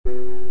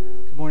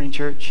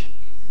morning, church.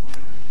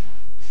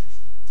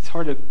 It's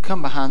hard to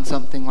come behind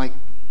something like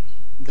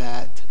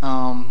that.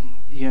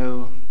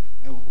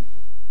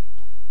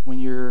 When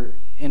you're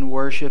in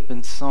worship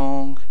and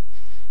song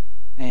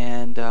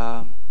and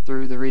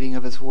through the reading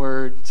of His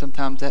Word,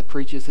 sometimes that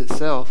preaches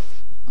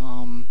itself.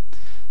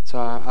 So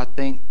I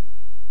thank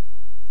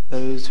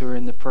those who are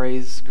in the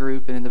praise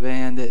group and in the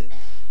band that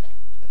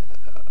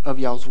of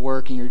y'all's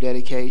work and your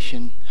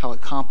dedication, how it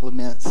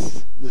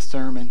complements the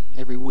sermon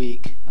every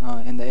week,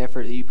 and the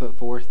effort that you put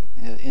forth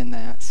in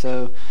that.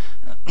 So,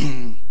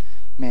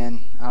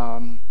 man,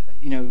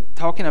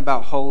 talking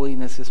about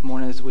holiness this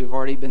morning, as we've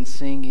already been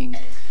singing,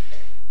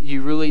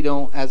 you really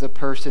don't, as a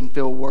person,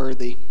 feel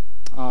worthy.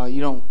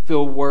 You don't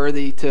feel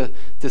worthy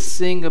to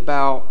sing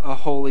about a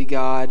holy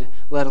God,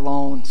 let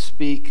alone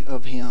speak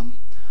of Him.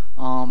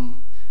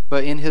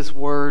 But in His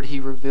Word,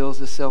 He reveals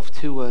Himself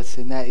to us,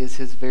 and that is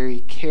His very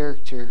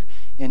character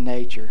and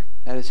nature.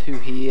 That is who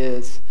He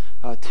is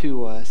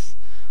to us.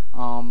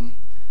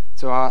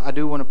 So I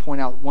do want to point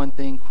out one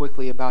thing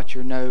quickly about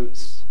your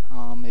notes.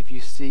 If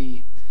you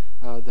see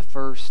the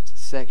first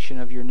section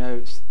of your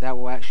notes, that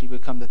will actually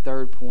become the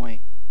third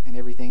point, and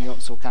everything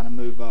else will kind of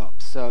move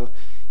up. So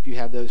if you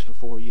have those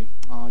before you,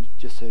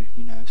 just so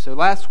you know. So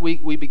last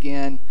week we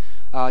began,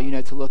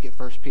 to look at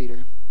 1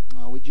 Peter.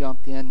 We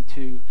jumped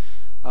into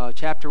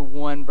chapter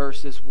 1,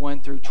 verses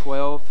 1 through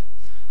 12.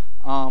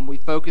 We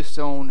focused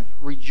on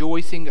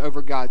rejoicing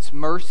over God's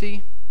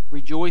mercy,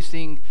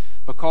 rejoicing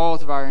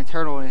because of our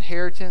eternal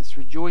inheritance,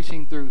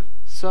 rejoicing through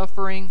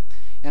suffering,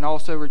 and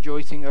also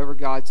rejoicing over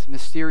God's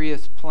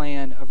mysterious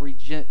plan of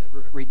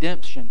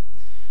redemption.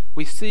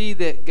 We see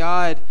that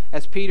God,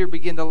 as Peter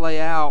began to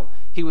lay out,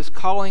 he was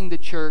calling the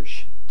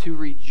church to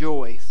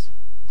rejoice.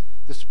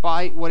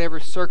 Despite whatever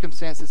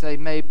circumstances they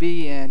may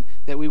be in,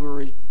 that we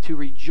were to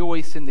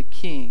rejoice in the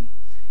King.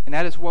 And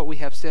that is what we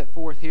have set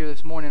forth here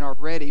this morning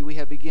already. We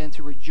have begun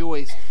to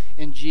rejoice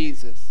in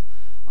Jesus.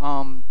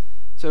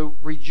 So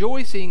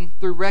rejoicing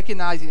through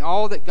recognizing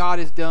all that God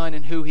has done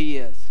and who He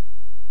is.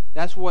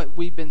 That's what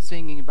we've been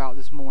singing about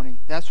this morning.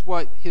 That's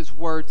what His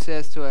Word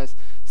says to us.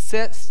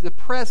 Sets the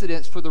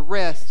precedence for the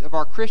rest of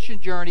our Christian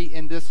journey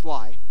in this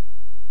life.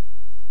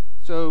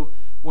 So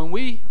when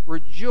we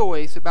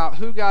rejoice about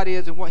who God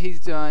is and what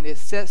He's done, it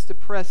sets the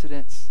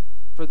precedence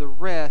for the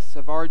rest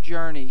of our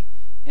journey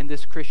in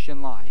this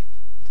Christian life.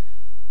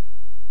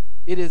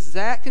 It is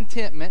that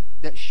contentment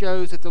that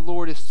shows that the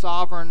Lord is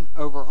sovereign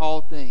over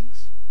all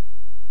things.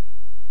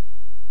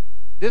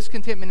 This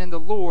contentment in the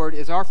Lord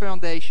is our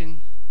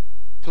foundation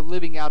to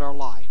living out our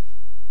life.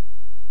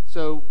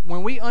 So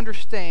when we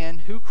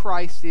understand who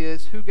Christ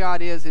is, who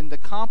God is, and the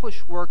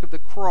accomplished work of the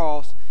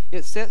cross,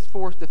 it sets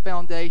forth the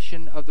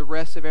foundation of the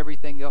rest of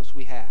everything else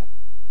we have.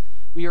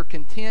 We are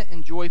content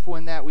and joyful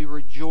in that. We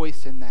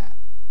rejoice in that.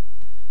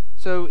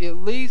 So it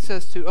leads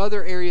us to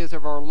other areas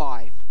of our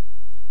life.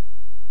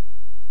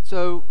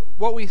 So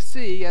what we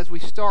see as we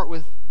start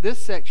with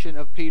this section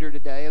of Peter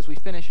today, as we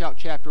finish out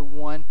chapter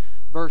 1,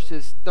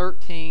 verses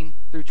 13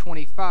 through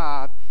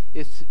 25,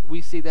 is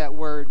we see that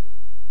word,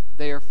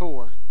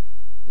 therefore.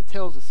 It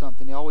tells us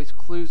something. It always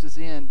clues us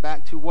in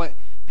back to what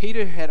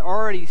Peter had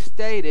already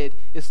stated.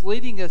 It's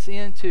leading us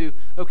into,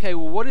 okay,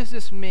 well, what does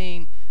this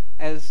mean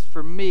as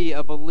for me,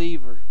 a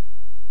believer?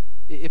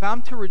 If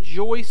I'm to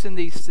rejoice in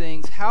these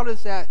things, how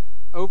does that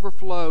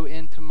overflow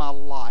into my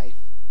life?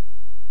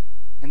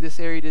 And this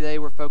area today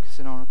we're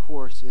focusing on, of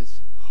course,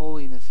 is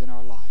holiness in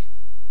our life.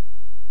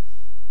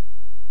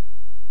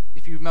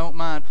 If you don't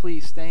mind,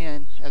 please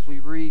stand as we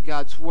read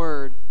God's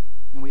Word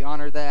and we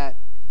honor that.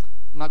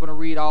 I'm not going to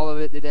read all of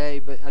it today,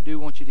 but I do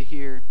want you to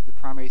hear the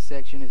primary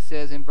section. It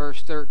says in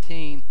verse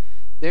 13,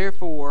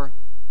 "Therefore,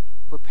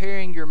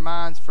 preparing your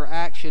minds for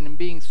action and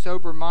being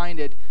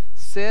sober-minded,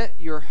 set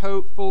your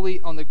hope fully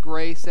on the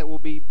grace that will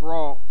be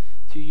brought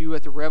to you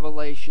at the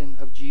revelation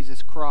of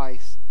Jesus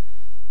Christ.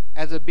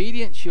 As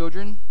obedient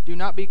children, do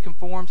not be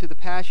conformed to the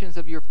passions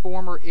of your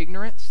former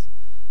ignorance,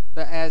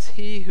 but as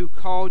He who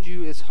called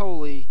you is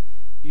holy,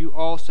 you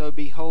also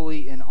be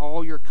holy in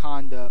all your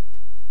conduct.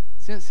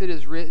 Since it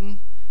is written,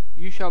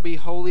 'You shall be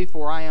holy,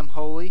 for I am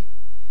holy.'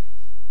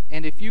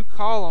 And if you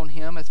call on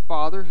Him as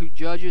Father, who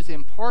judges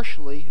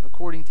impartially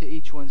according to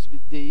each one's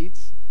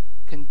deeds,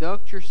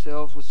 conduct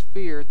yourselves with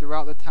fear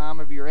throughout the time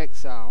of your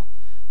exile,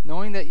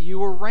 knowing that you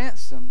were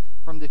ransomed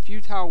from the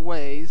futile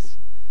ways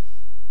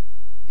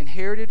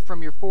inherited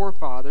from your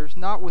forefathers,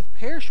 not with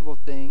perishable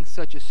things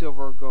such as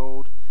silver or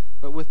gold,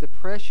 but with the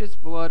precious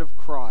blood of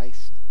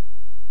Christ,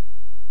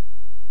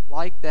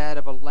 like that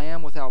of a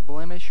lamb without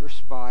blemish or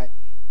spot.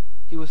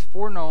 He was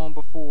foreknown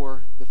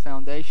before the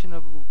foundation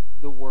of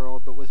the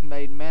world, but was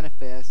made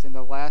manifest in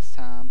the last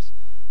times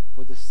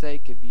for the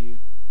sake of you.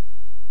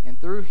 And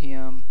through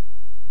Him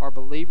are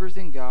believers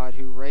in God,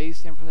 who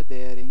raised Him from the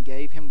dead and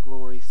gave Him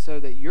glory, so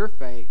that your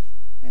faith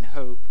and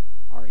hope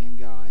are in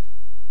God."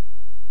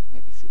 You may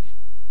be seated.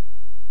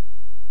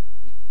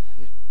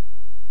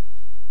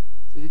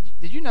 So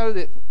did you know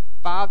that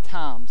 5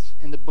 times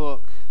in the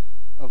book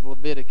of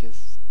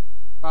Leviticus,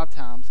 5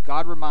 times,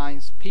 God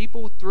reminds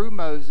people through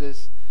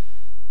Moses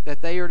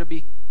that they are to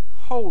be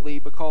holy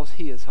because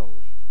He is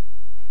holy.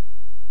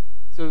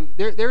 So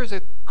there is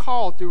a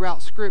call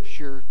throughout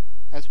Scripture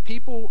as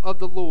people of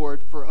the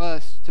Lord for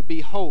us to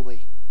be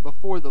holy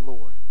before the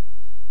Lord.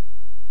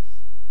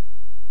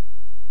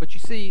 But you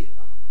see,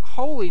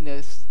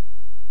 holiness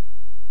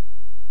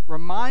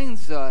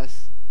reminds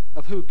us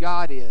of who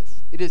God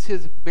is. It is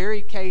His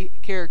very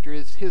character, it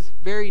is His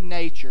very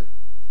nature.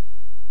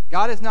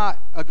 God is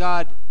not a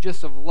God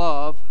just of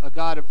love, a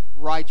God of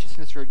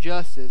righteousness or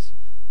justice.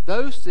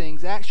 Those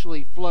things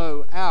actually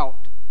flow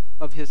out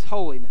of His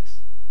holiness.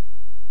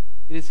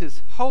 It is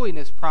His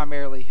holiness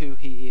primarily who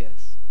He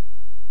is.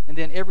 And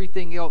then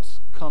everything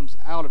else comes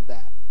out of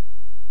that.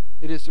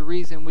 It is the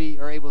reason we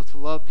are able to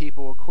love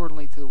people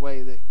accordingly to the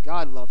way that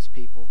God loves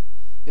people.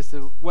 It's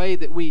the way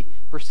that we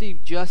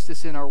perceive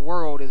justice in our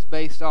world is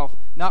based off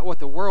not what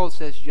the world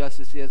says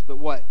justice is, but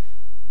what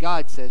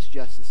God says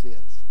justice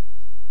is.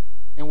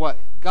 And what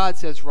God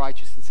says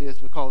righteousness is,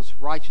 because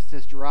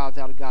righteousness derives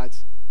out of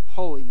God's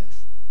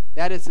holiness.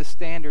 That is the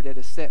standard that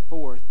is set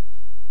forth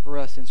for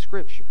us in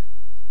Scripture,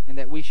 and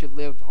that we should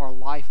live our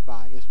life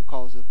by is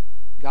because of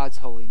God's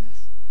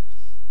holiness.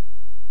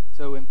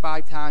 So in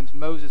 5 times,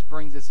 Moses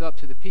brings this up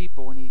to the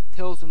people, and he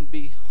tells them to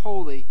be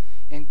holy.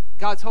 And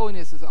God's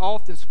holiness is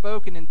often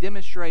spoken and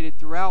demonstrated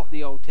throughout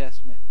the Old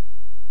Testament.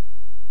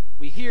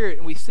 We hear it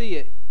and we see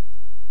it.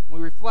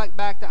 When we reflect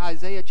back to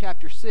Isaiah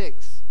chapter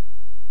 6,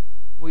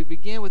 and we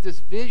begin with this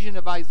vision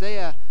of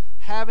Isaiah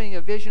having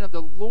a vision of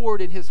the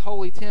Lord in His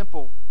holy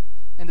temple,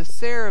 and the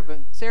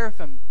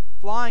seraphim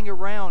flying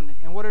around,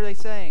 and what are they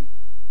saying?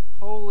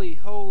 Holy,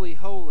 holy,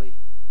 holy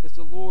is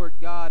the Lord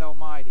God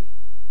Almighty.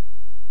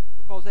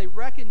 Because they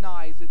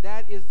recognize that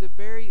that is the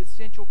very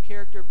essential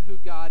character of who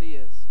God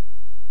is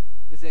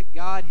that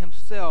God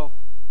Himself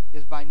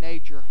is by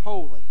nature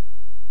holy.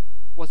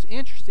 What's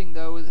interesting,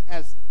 though, is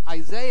as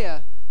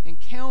Isaiah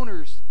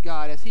encounters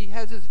God, as he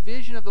has this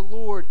vision of the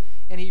Lord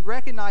and he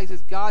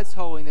recognizes God's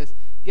holiness,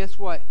 guess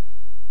what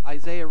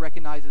Isaiah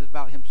recognizes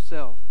about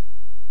himself?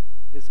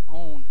 His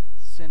own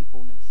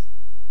sinfulness.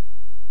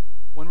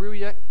 When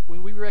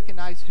we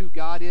recognize who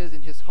God is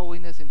and His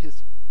holiness and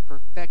His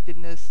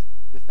perfectedness,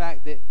 the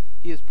fact that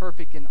He is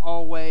perfect in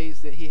all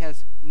ways, that He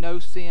has no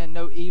sin,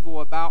 no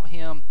evil about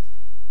Him,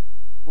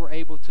 we're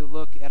able to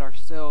look at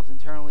ourselves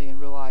internally and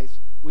realize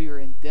we are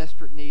in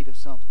desperate need of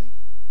something.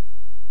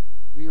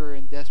 We are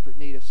in desperate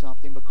need of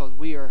something because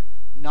we are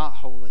not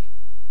holy.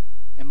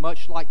 And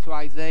much like to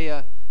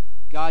Isaiah,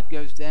 God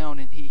goes down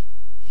and He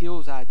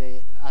heals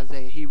Isaiah.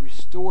 He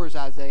restores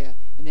Isaiah,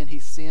 and then He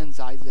sends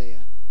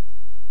Isaiah.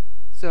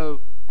 So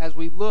as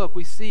we look,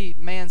 we see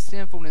man's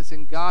sinfulness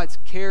and God's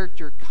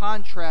character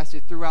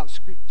contrasted throughout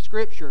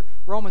Scripture.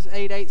 Romans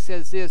 8:8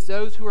 says this: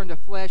 those who are in the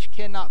flesh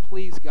cannot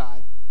please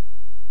God.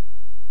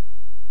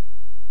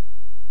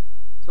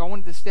 So I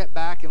wanted to step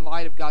back in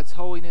light of God's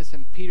holiness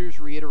and Peter's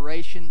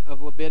reiteration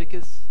of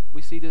Leviticus.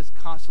 We see this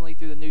constantly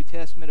through the New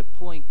Testament of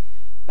pulling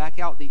back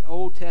out the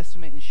Old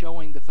Testament and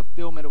showing the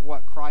fulfillment of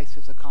what Christ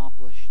has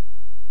accomplished.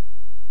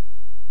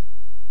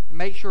 And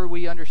make sure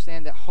we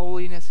understand that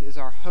holiness is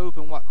our hope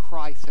in what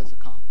Christ has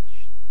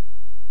accomplished.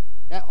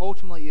 That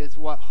ultimately is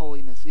what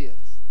holiness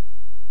is.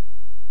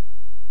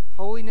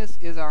 Holiness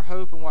is our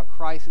hope in what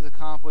Christ has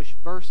accomplished.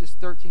 Verses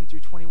 13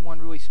 through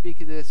 21 really speak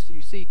of this.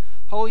 You see,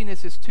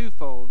 holiness is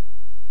twofold.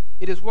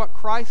 It is what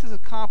Christ has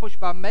accomplished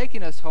by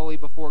making us holy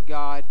before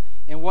God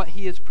and what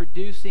He is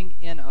producing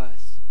in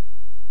us.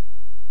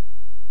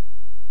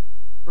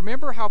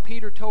 Remember how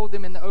Peter told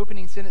them in the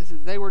opening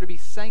sentences they were to be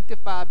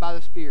sanctified by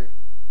the Spirit.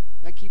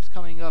 That keeps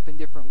coming up in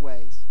different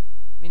ways.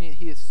 Meaning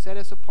He has set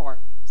us apart.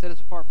 Set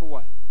us apart for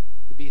what?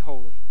 To be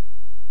holy.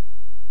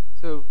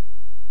 So,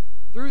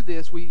 through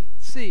this we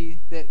see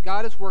that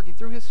God is working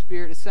through His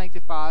Spirit to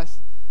sanctify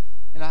us.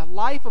 And a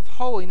life of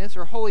holiness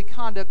or holy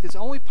conduct is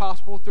only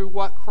possible through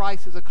what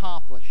Christ has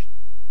accomplished.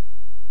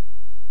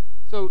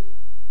 So,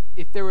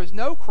 if there was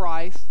no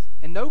Christ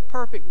and no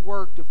perfect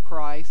work of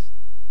Christ,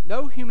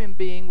 no human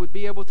being would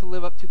be able to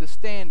live up to the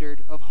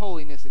standard of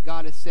holiness that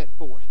God has set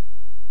forth.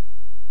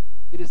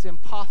 It is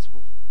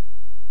impossible.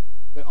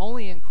 But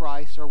only in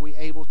Christ are we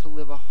able to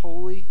live a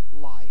holy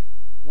life,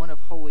 one of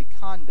holy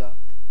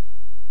conduct,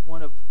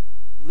 one of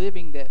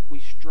living that we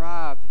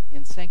strive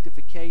in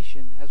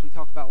sanctification, as we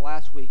talked about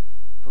last week,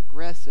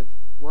 progressive,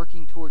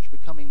 working towards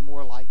becoming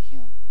more like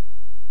Him.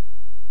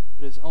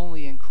 But it is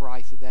only in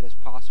Christ that is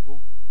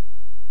possible.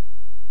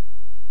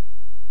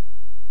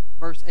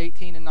 Verse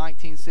 18 and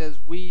 19 says,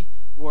 we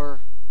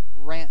were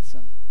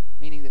ransomed,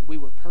 meaning that we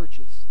were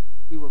purchased.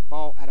 We were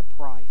bought at a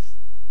price.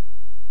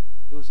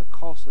 It was a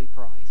costly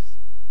price.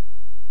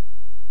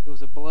 It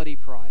was a bloody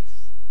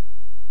price.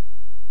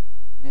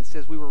 And it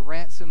says we were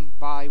ransomed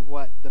by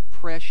what? The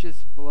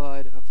precious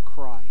blood of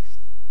Christ.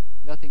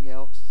 Nothing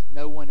else.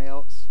 No one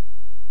else.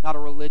 Not a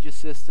religious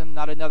system.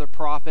 Not another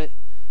prophet.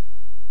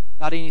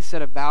 Not any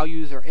set of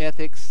values or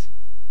ethics.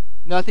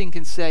 Nothing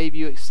can save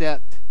you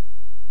except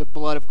the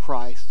blood of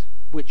Christ,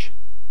 which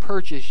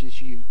purchases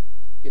you.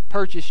 It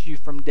purchased you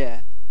from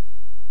death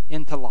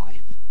into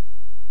life.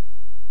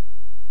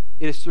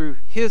 It is through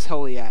His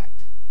holy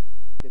act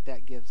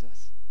that gives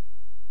us.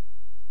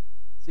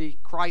 See,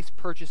 Christ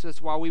purchased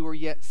us while we were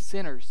yet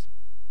sinners.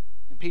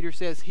 And Peter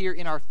says here,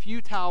 in our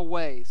futile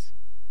ways,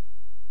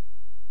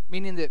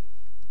 meaning that,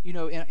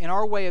 in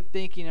our way of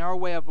thinking, in our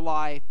way of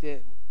life,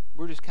 that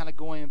we're just kind of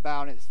going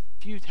about it. It's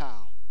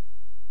futile.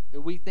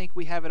 That we think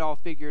we have it all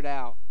figured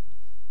out.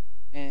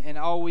 And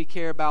all we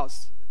care about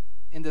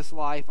in this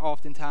life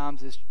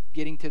oftentimes is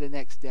getting to the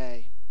next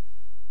day.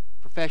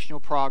 Professional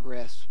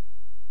progress,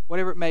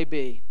 whatever it may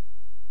be,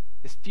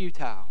 is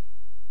futile.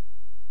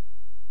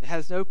 It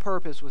has no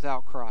purpose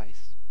without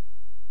Christ.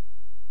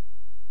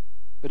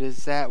 But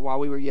is that while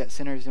we were yet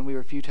sinners and we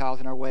were futile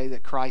in our way,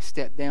 that Christ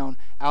stepped down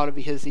out of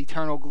his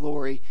eternal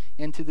glory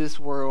into this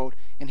world,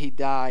 and he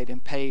died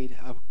and paid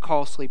a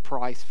costly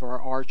price for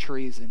our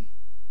treason.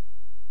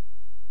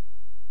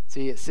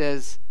 See, it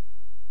says,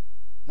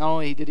 not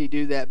only did he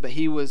do that, but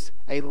he was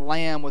a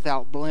lamb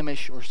without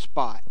blemish or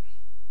spot.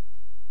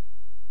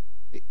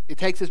 It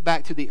takes us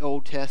back to the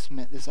Old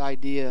Testament, this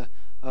idea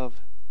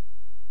of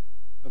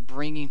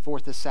bringing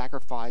forth a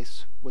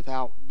sacrifice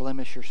without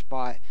blemish or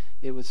spot.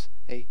 It was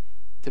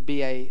to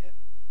be a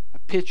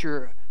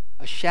picture,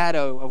 a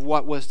shadow of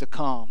what was to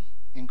come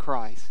in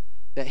Christ.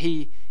 That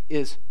he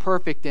is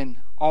perfect in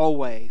all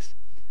ways.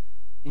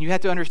 And you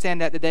have to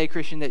understand that today,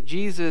 Christian, that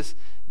Jesus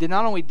did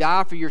not only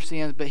die for your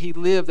sins, but he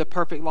lived a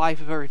perfect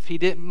life. If he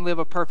didn't live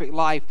a perfect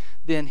life,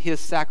 then his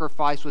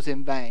sacrifice was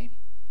in vain.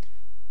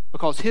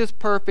 Because his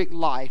perfect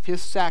life,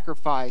 his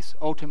sacrifice,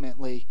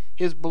 ultimately,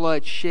 his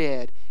blood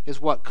shed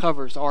is what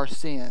covers our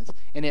sins,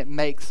 and it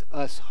makes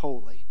us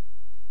holy.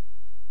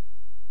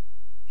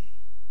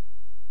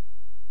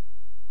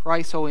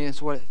 Christ's holiness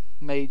is what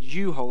made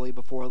you holy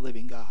before a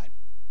living God.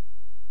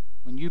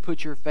 When you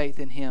put your faith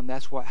in him,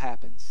 that's what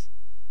happens.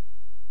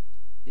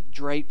 It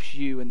drapes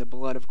you in the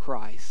blood of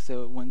Christ.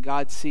 So when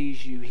God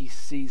sees you, he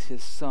sees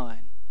his Son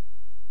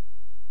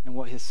and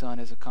what his Son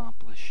has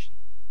accomplished.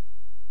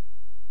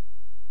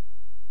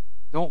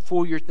 Don't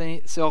fool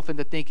yourself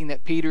into thinking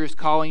that Peter is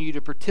calling you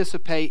to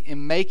participate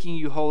in making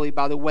you holy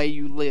by the way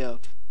you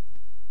live.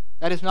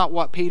 That is not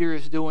what Peter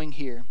is doing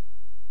here.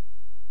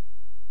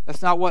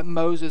 That's not what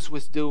Moses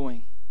was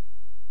doing.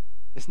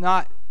 It's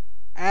not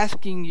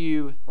asking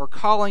you or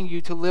calling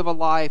you to live a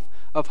life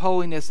of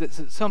holiness that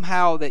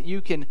somehow that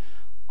you can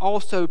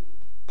also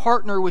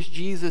partner with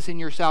Jesus in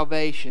your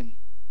salvation.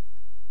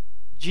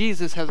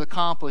 Jesus has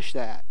accomplished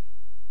that.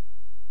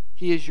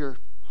 He is your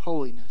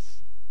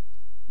holiness.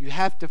 You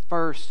have to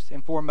first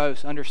and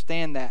foremost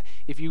understand that.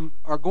 If you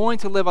are going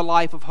to live a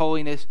life of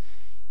holiness,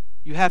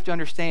 you have to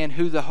understand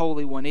who the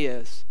Holy One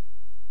is,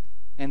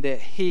 and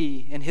that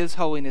he, in his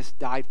holiness,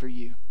 died for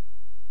you.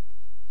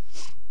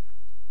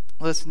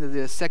 Listen to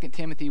this, 2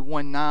 Timothy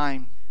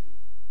 1:9.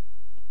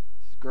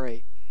 This is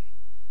great.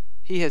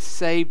 He has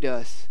saved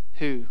us,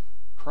 who?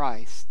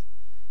 Christ,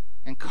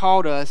 and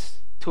called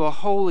us to a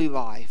holy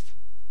life,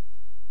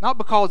 not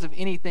because of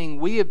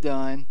anything we have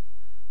done,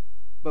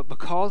 but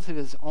because of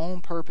his own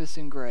purpose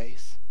and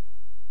grace.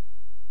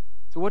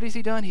 So what has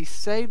he done? He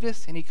saved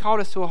us and he called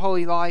us to a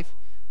holy life,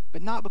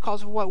 but not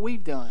because of what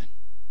we've done.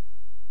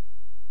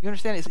 You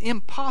understand? It's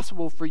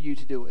impossible for you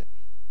to do it.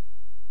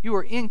 You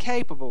are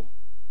incapable.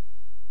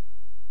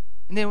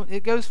 And then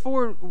it goes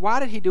forward, why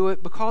did he do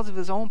it? Because of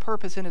his own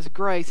purpose and his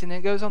grace. And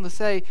it goes on to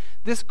say,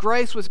 this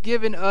grace was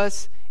given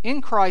us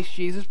in Christ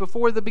Jesus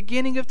before the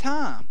beginning of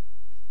time.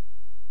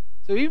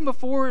 So even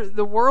before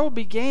the world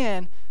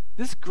began,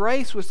 this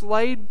grace was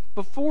laid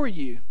before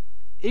you.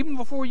 Even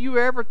before you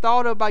were ever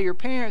thought of by your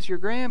parents, your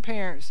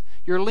grandparents,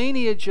 your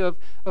lineage of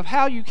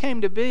how you came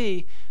to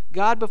be,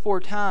 God before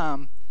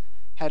time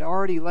had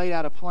already laid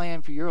out a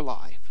plan for your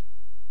life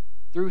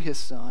through his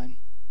Son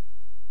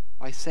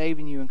by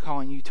saving you and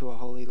calling you to a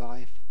holy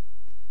life.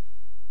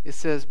 It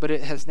says, but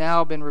it has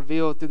now been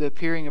revealed through the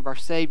appearing of our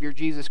Savior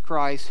Jesus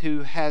Christ,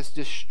 who has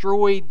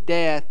destroyed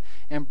death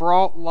and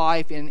brought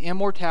life and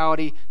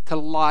immortality to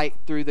light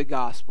through the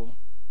gospel.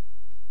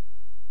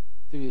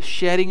 Through the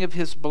shedding of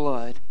his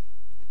blood,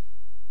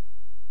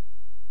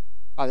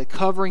 by the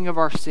covering of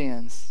our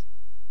sins,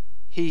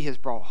 he has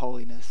brought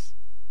holiness.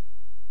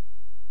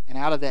 And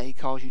out of that, he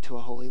calls you to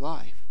a holy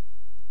life.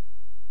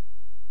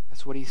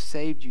 That's what he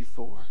saved you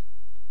for,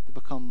 to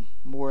become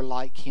more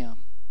like him.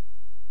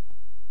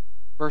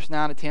 Verse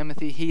 9 of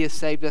Timothy, he has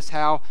saved us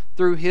how?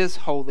 Through his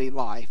holy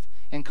life,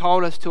 and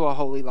called us to a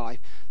holy life.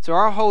 So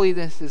our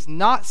holiness is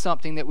not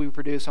something that we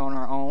produce on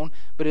our own,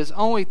 but is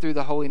only through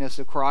the holiness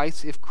of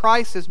Christ. If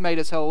Christ has made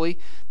us holy,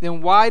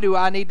 then why do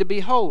I need to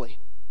be holy?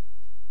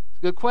 It's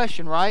a good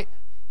question, right?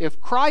 If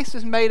Christ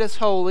has made us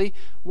holy,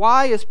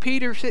 why is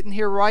Peter sitting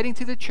here writing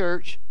to the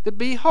church to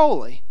be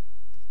holy?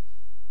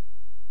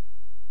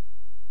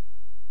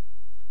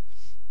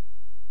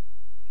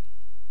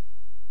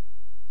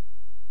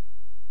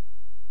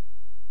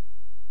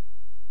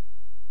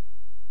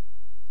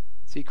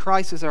 See,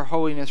 Christ is our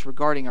holiness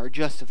regarding our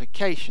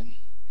justification,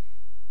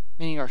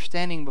 meaning our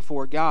standing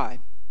before God.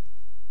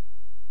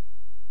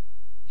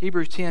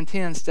 Hebrews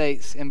 10:10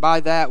 states, and by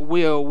that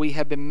will we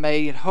have been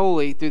made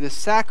holy through the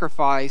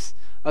sacrifice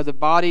of the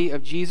body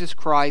of Jesus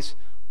Christ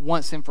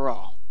once and for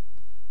all.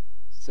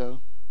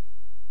 So,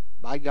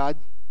 by God.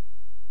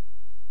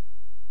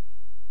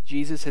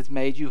 Jesus has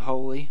made you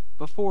holy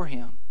before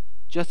him.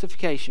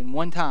 Justification,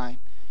 one time.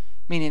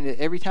 Meaning that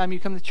every time you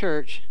come to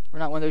church, we're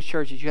not one of those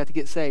churches you have to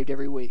get saved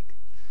every week.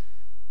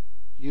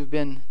 You've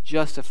been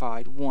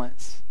justified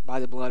once by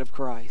the blood of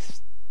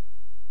Christ.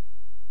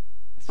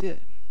 That's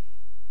it.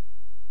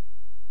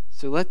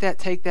 So let that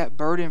take that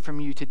burden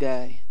from you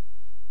today.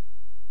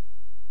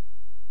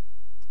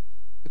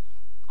 The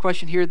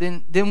question here,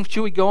 then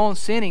should we go on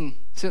sinning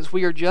since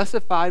we are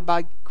justified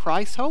by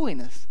Christ's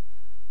holiness?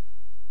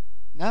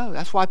 No,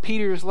 that's why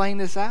Peter is laying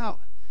this out.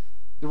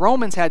 The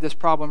Romans had this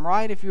problem,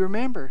 right? If you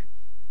remember.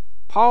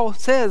 Paul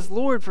says,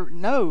 Lord,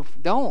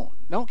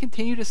 don't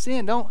continue to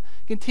sin. Don't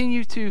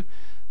continue to,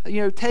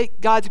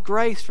 take God's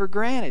grace for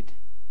granted.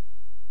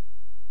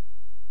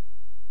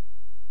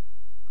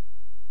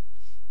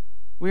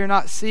 We are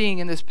not seeing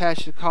in this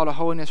passage a call to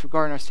holiness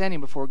regarding our standing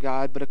before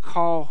God, but a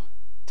call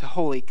to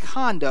holy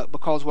conduct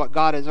because of what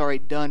God has already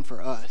done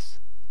for us.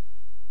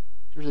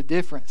 There's a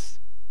difference.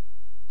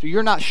 So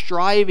you're not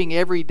striving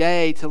every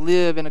day to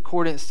live in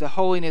accordance to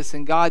holiness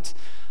and God's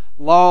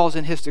laws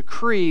and his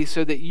decrees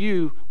so that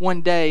you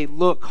one day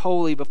look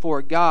holy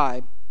before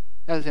God.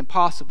 That is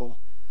impossible.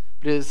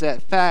 But it is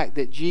that fact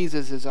that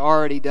Jesus has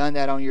already done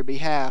that on your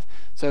behalf.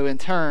 So in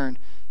turn,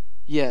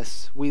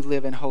 yes, we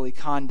live in holy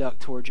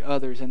conduct towards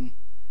others and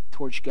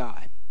towards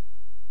God.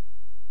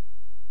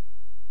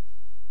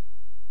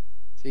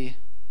 See,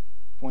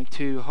 point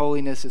 2,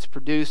 holiness is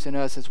produced in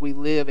us as we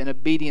live in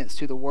obedience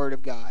to the Word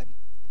of God.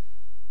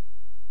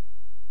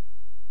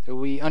 So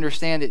we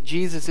understand that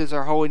Jesus is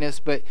our holiness,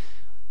 but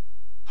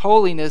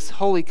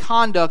holy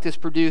conduct is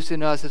produced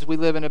in us as we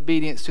live in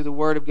obedience to the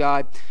Word of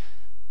God.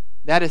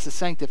 That is the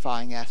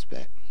sanctifying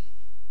aspect.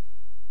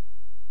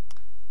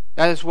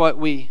 That is what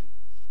we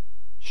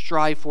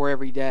strive for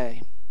every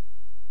day.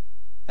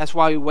 That's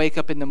why we wake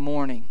up in the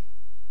morning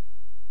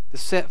to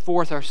set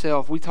forth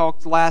ourselves. We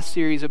talked last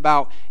series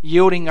about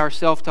yielding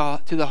ourselves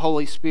to the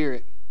Holy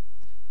Spirit.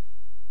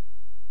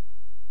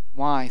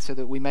 Why? So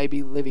that we may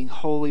be living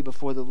holy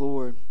before the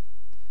Lord.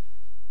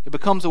 It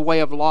becomes a way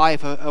of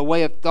life, a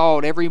way of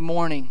thought every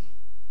morning.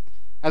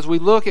 As we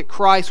look at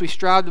Christ, we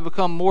strive to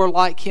become more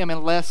like him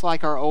and less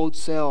like our old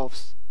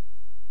selves.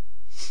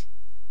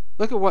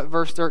 Look at what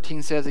verse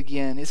 13 says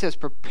again. It says,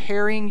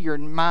 preparing your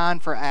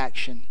mind for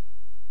action.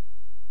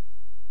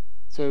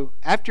 So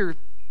after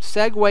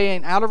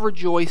segueing out of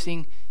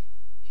rejoicing,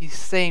 he's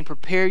saying,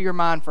 prepare your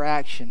mind for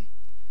action.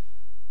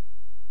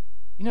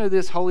 You know,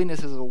 this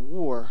holiness is a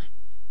war.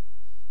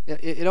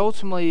 It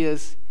ultimately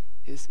is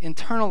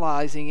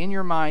internalizing in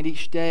your mind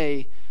each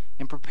day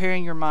and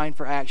preparing your mind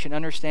for action,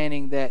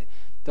 understanding that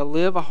to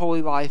live a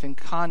holy life in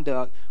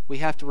conduct, we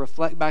have to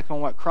reflect back on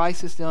what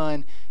Christ has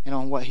done and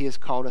on what he has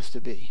called us to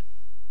be.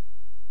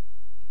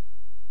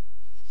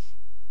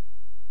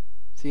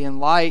 See, in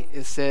light,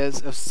 it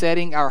says, of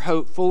setting our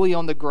hope fully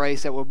on the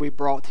grace that will be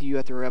brought to you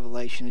at the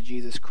revelation of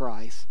Jesus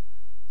Christ.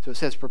 So it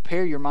says,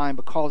 prepare your mind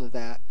because of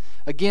that.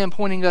 Again,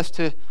 pointing us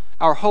to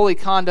our holy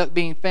conduct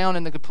being found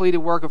in the completed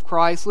work of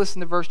Christ. Listen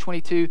to verse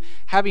 22.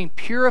 Having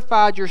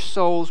purified your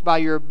souls by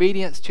your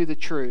obedience to the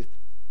truth.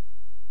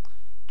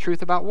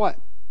 Truth about what?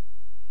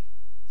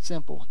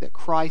 Simple. That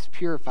Christ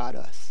purified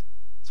us.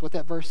 That's what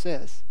that verse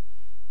says.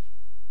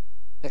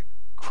 That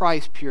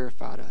Christ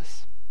purified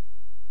us.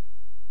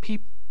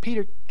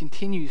 Peter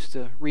continues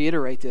to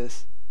reiterate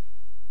this,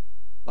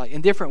 like in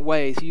different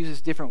ways. He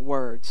uses different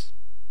words.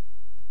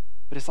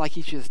 But it's like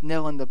he's just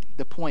nailing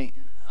the point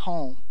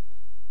home,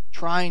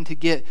 trying to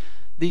get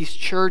these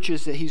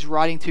churches that he's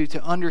writing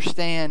to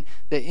understand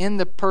that in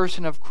the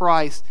person of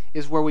Christ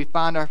is where we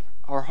find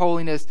our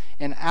holiness,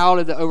 and out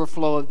of the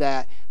overflow of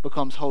that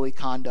becomes holy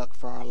conduct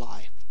for our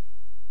life.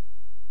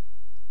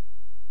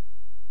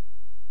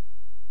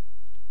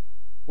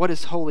 What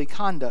is holy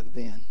conduct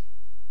then?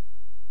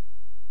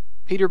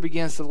 Peter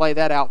begins to lay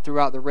that out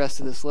throughout the rest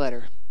of this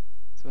letter.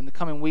 So in the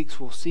coming weeks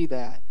we'll see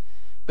that.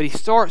 But he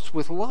starts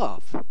with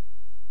love.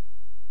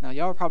 Now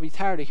y'all are probably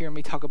tired of hearing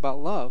me talk about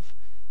love,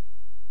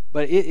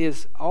 but it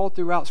is all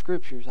throughout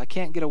Scriptures. I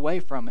can't get away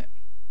from it.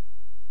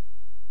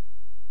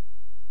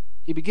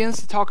 He begins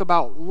to talk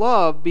about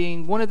love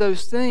being one of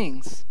those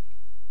things.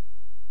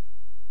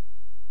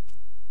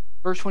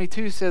 Verse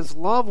 22 says,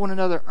 love one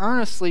another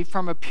earnestly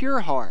from a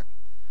pure heart.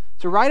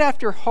 So right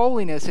after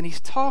holiness, and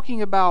he's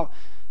talking about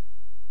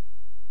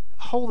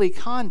holy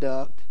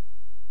conduct,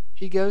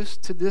 he goes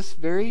to this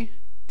very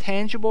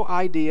tangible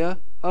idea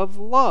of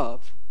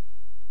love.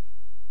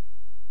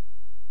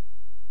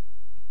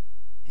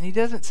 And he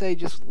doesn't say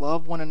just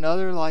love one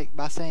another like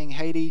by saying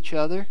hate each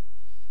other.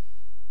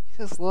 He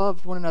says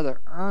love one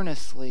another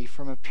earnestly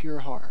from a pure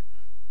heart.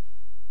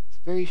 It's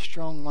very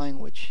strong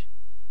language.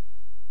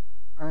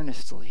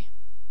 Earnestly.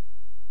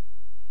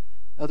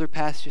 Other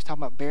passages talk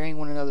about bearing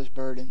one another's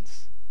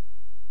burdens.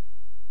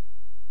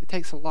 It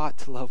takes a lot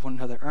to love one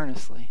another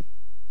earnestly.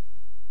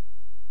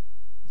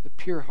 With a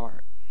pure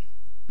heart.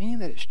 Meaning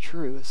that it's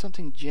true. It's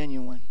something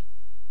genuine.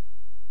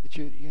 That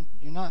you're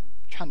not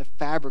trying to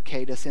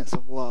fabricate a sense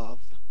of love.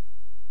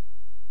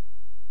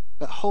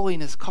 But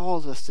holiness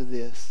calls us to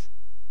this.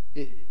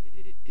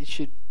 It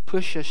should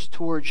push us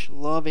towards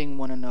loving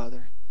one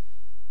another.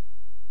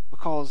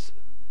 Because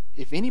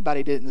if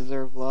anybody didn't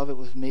deserve love, it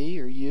was me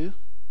or you.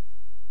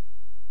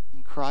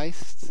 And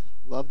Christ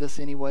loved us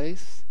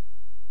anyways.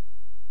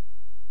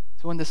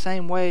 So in the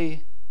same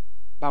way,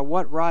 by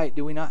what right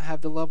do we not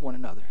have to love one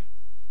another?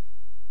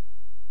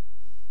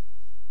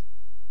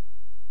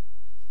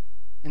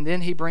 And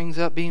then he brings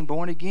up being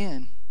born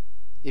again.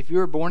 If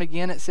you're born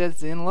again, it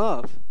says in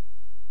love.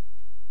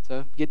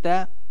 So get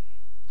that?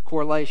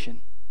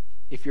 Correlation.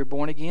 If you're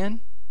born again,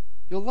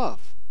 you'll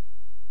love.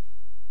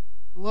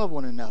 You'll love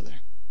one another.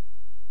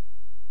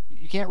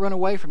 You can't run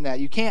away from that.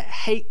 You can't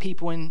hate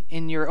people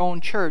in your own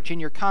church, in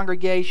your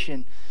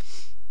congregation,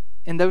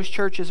 in those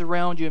churches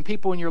around you, and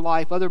people in your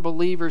life, other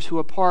believers who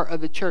are part of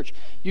the church.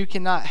 You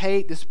cannot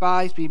hate,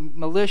 despise, be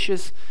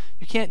malicious.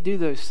 You can't do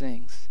those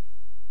things.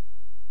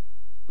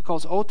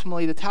 Because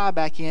ultimately the tie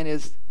back in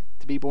is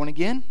to be born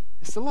again,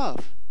 it's to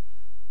love.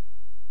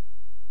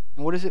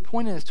 And what is it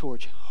pointing us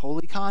towards?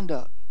 Holy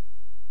conduct.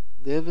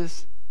 Live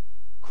as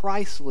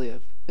Christ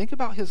lived. Think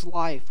about his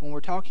life when we're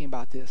talking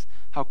about this.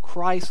 How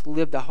Christ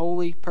lived a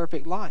holy,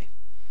 perfect life.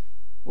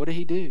 What did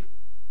he do?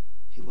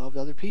 He loved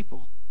other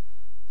people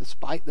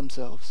despite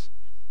themselves.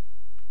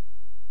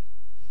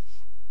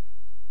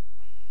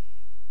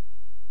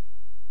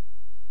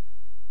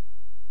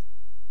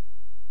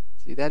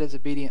 See, that is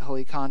obedient,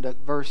 holy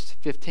conduct. Verse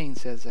 15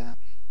 says that.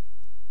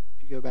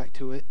 If you go back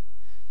to it,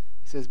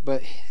 it says,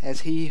 "But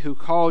as he who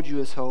called you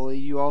is holy,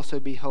 you also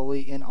be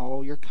holy in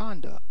all your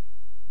conduct."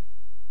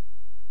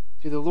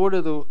 See, the word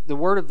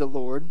of the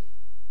Lord,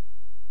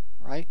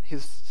 right?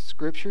 His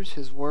scriptures,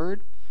 his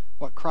word,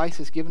 what Christ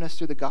has given us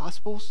through the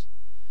Gospels,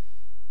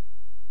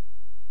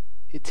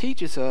 it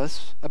teaches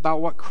us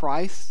about what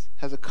Christ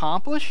has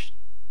accomplished,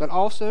 but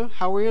also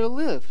how we're to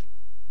live.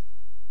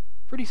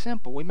 Pretty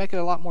simple. We make it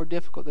a lot more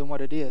difficult than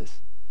what it is.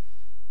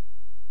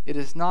 It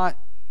is not,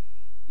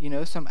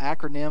 some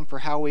acronym for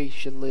how we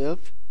should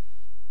live.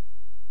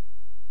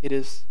 It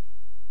is,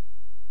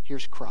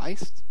 here's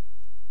Christ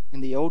in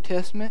the Old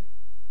Testament,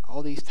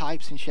 all these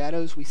types and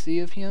shadows we see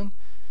of him,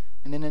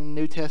 and then in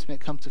the New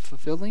Testament it comes to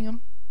fulfilling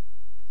him.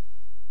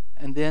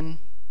 And then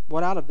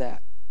what out of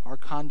that? Our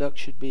conduct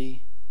should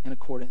be in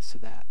accordance to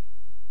that.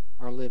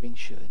 Our living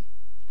should.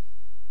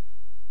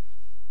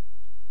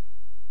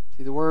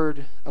 See, the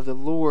word of the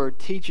Lord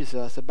teaches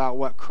us about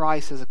what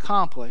Christ has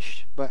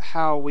accomplished, but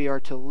how we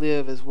are to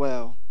live as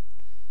well.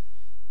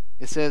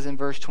 It says in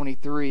verse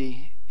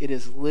 23, it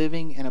is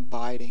living and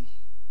abiding.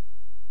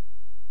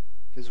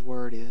 His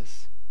word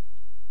is.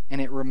 And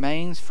it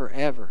remains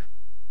forever.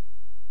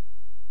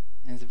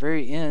 And at the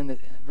very end,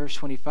 verse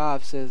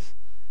 25 says,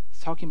 it's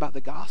talking about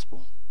the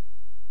gospel.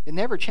 It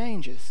never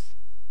changes.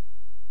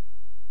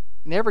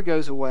 It never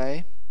goes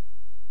away.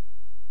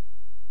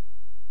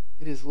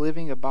 It is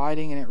living,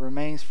 abiding, and it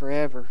remains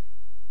forever.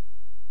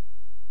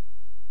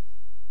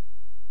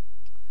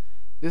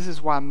 This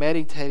is why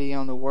meditating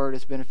on the Word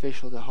is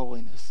beneficial to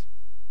holiness.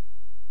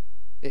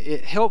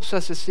 It helps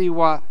us to see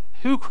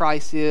who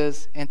Christ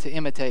is and to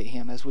imitate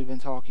him, as we've been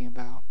talking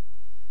about.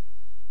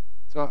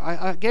 So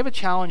I gave a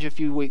challenge a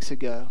few weeks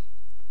ago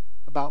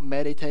about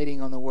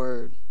meditating on the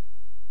Word.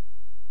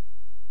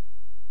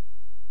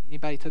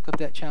 Anybody took up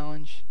that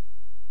challenge?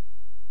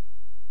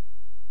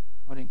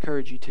 I would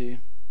encourage you to.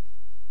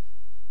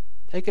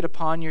 Take it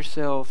upon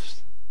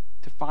yourselves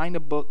to find a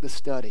book to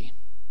study.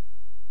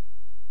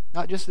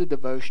 Not just the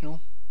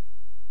devotional.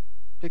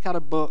 Pick out a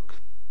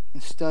book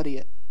and study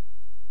it.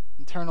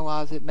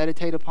 Internalize it.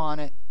 Meditate upon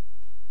it.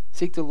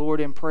 Seek the Lord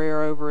in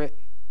prayer over it.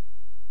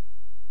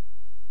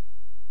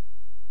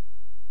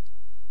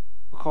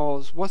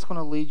 Because what's going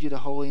to lead you to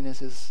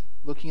holiness is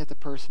looking at the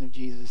person of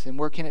Jesus. And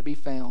where can it be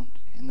found?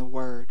 In the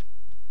Word.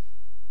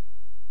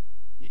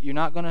 You're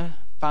not going to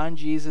find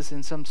Jesus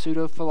in some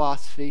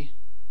pseudo-philosophy,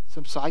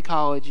 some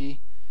psychology,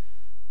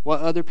 what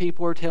other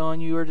people are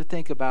telling you or to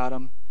think about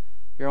him.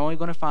 You're only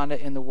going to find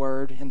it in the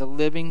Word, in the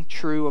living,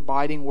 true,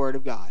 abiding Word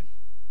of God.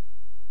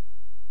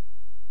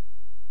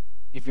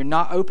 If you're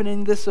not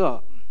opening this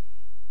up,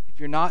 if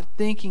you're not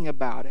thinking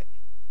about it,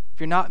 if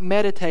you're not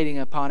meditating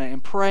upon it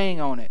and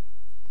praying on it,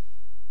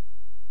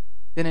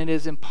 then it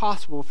is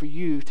impossible for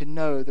you to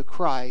know the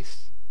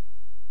Christ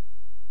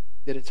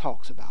that it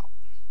talks about.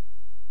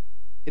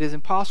 It is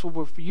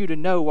impossible for you to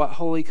know what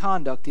holy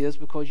conduct is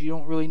because you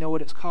don't really know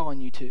what it's calling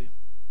you to.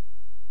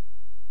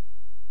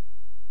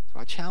 So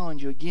I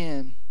challenge you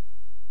again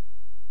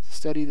to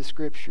study the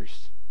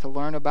Scriptures, to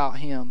learn about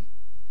Him.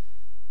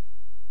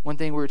 One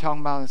thing we were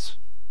talking about in this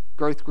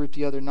growth group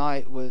the other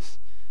night was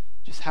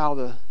just how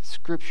the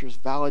Scriptures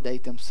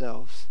validate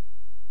themselves.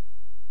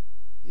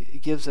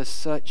 It gives us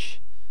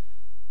such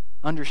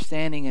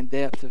understanding and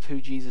depth of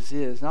who Jesus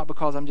is. Not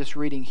because I'm just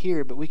reading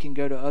here, but we can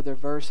go to other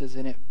verses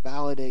and it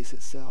validates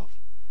itself.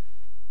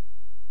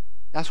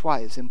 That's why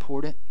it's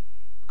important,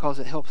 because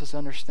it helps us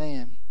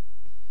understand.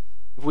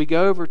 If we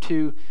go over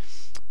to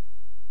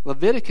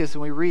Leviticus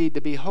and we read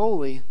to be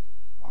holy,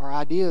 our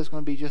idea is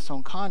going to be just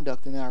on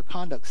conduct, and that our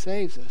conduct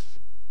saves us.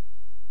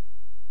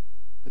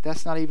 But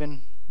that's not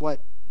even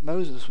what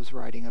Moses was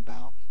writing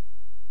about.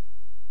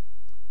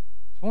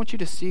 I want you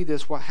to see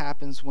this, what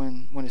happens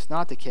when it's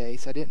not the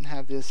case. I didn't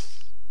have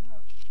this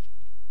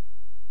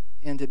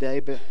in today,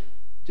 but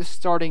just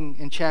starting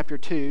in chapter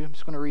 2, I'm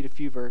just going to read a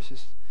few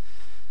verses.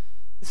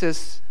 It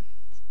says,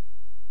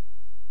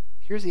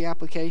 here's the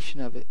application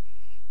of it.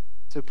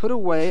 So put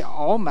away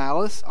all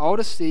malice, all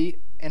deceit,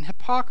 and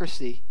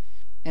hypocrisy,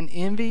 and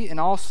envy, and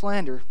all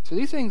slander. So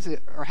these things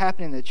that are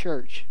happening in the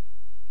church.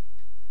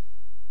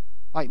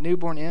 Like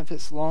newborn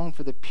infants long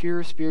for the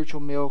pure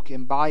spiritual milk,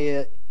 and by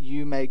it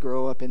you may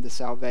grow up into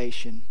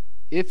salvation,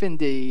 if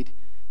indeed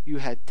you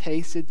had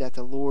tasted that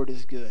the Lord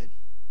is good.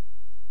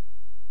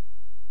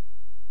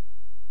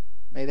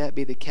 May that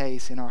be the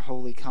case in our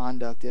holy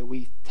conduct, that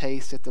we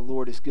taste that the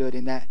Lord is good,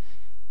 and that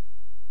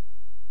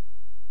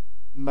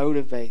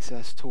motivates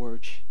us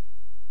towards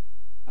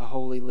a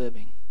holy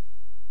living.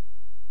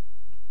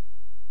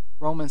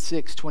 Romans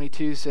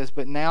 6:22 says,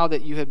 but now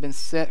that you have been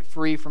set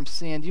free from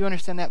sin, do you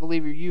understand that,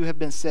 believer? You have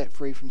been set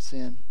free from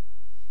sin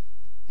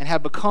and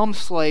have become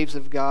slaves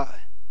of God.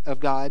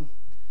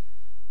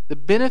 The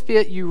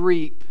benefit you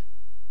reap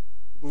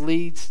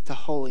leads to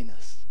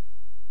holiness.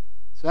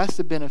 So that's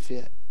the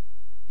benefit.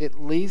 It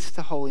leads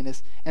to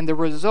holiness, and the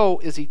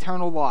result is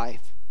eternal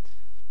life.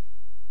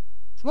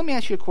 So let me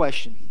ask you a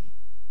question.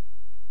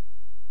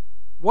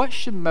 What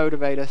should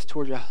motivate us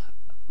towards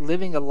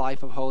living a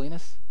life of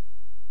holiness?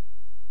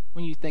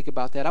 When you think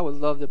about that, I would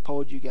love to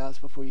poll you guys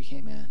before you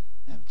came in.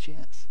 I have a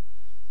chance.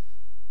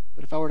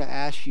 But if I were to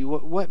ask you,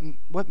 what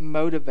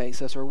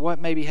motivates us, or what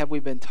maybe have we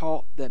been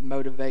taught that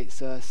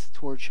motivates us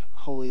towards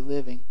holy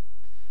living?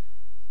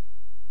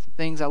 Some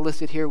things I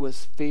listed here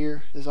was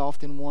fear is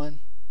often one.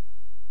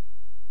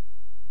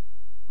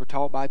 We're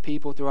taught by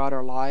people throughout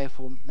our life,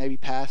 or maybe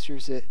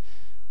pastors, that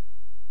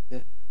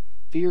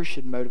fear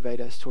should motivate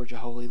us towards a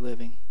holy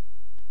living.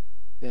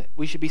 That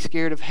we should be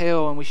scared of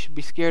hell, and we should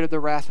be scared of the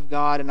wrath of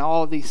God, and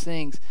all of these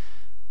things.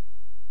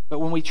 But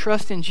when we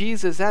trust in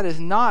Jesus, that is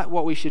not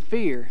what we should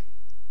fear,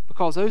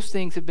 because those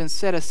things have been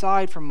set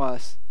aside from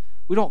us.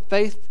 We don't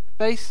face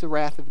the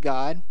wrath of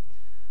God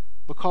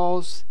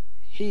because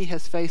He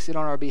has faced it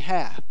on our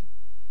behalf.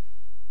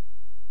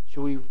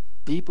 Should we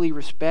deeply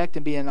respect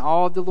and be in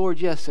awe of the Lord?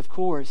 Yes, of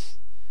course.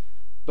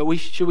 But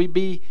should we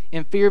be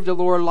in fear of the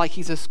Lord like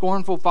He's a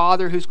scornful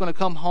father who's going to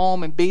come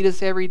home and beat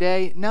us every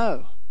day?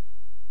 No.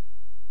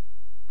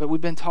 But we've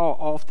been taught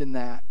often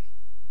that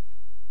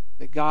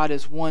God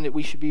is one that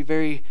we should be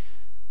very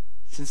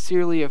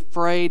sincerely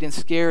afraid and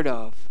scared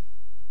of.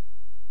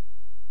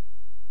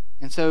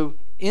 And so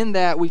in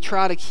that, we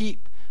try to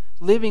keep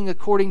living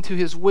according to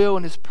His will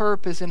and His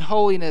purpose and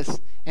holiness,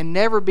 and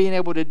never being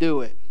able to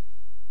do it.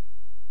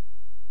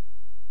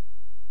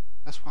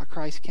 That's why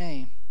Christ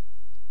came,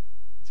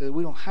 so that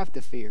we don't have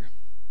to fear.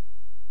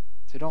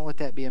 So don't let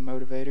that be a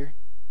motivator.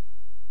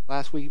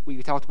 Last week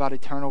we talked about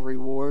eternal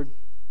reward.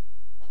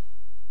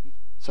 We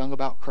sung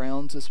about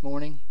crowns this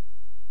morning.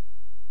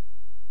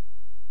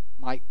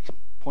 Mike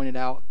pointed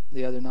out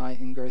the other night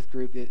in growth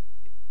group that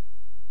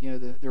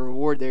the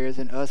reward there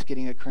isn't us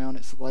getting a crown,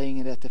 it's laying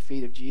it at the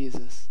feet of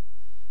Jesus.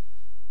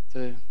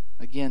 So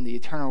again, the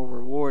eternal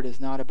reward is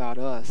not about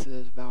us, it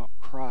is about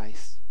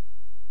Christ.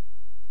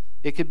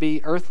 It could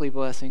be earthly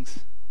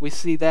blessings. We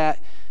see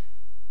that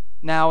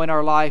now in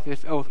our life.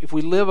 If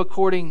we live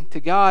according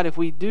to God, if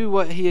we do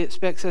what He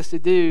expects us to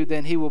do,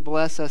 then He will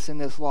bless us in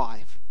this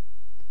life.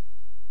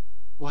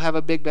 We'll have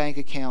a big bank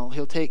account.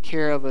 He'll take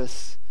care of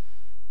us.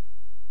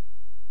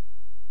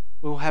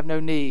 We will have no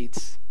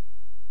needs.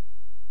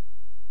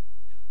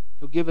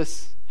 He'll give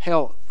us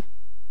health.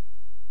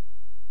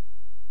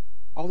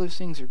 All those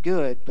things are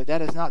good, but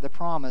that is not the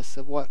promise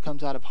of what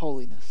comes out of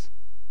holiness.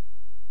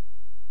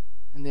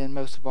 And then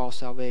most of all,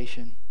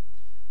 salvation.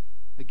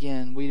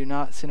 Again, we do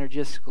not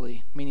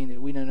synergistically, meaning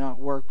that we do not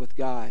work with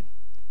God.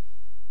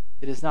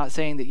 It is not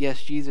saying that,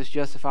 yes, Jesus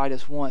justified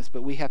us once,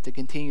 but we have to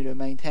continue to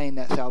maintain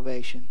that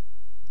salvation.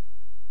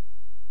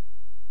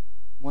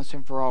 Once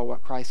and for all,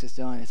 what Christ has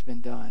done has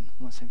been done.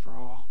 Once and for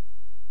all.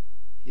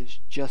 He has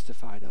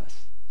justified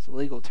us. It's a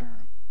legal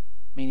term,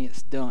 meaning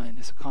it's done,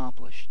 it's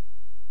accomplished.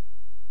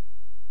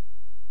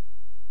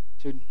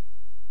 So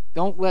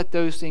don't let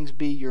those things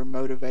be your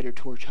motivator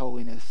towards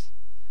holiness.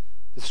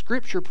 The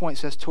Scripture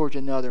points us towards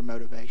another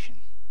motivation.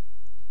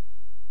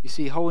 You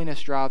see,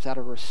 holiness drives out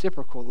of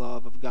reciprocal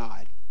love of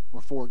God,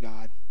 or for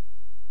God.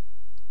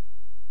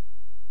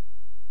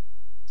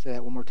 Say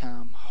that one more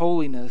time.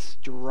 Holiness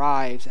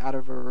derives out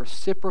of a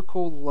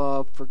reciprocal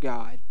love for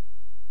God.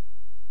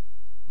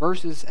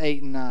 Verses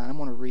 8 and 9. I'm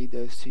going to read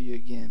those to you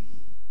again.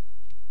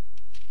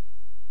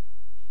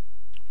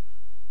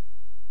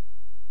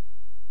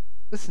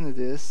 Listen to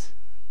this.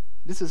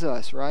 This is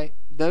us, right?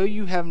 Though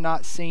you have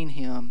not seen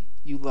Him,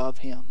 you love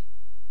Him.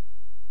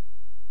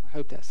 I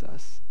hope that's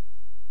us.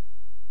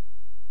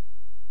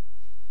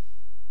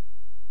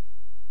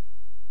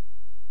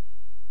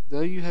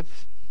 Though you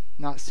have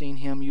not seen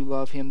Him, you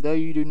love Him. Though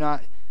you do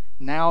not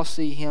now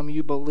see Him,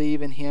 you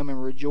believe in Him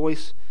and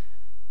rejoice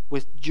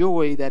with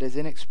joy that is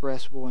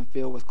inexpressible and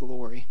filled with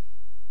glory.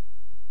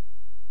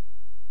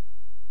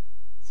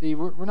 See,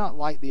 we're not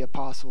like the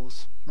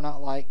apostles. We're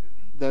not like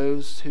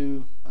those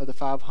who of the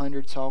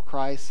 500 saw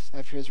Christ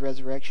after his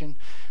resurrection.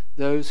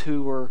 Those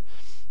who were,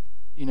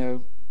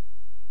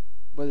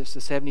 whether it's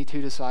the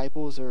 72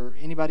 disciples or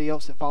anybody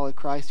else that followed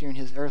Christ during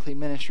his earthly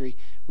ministry,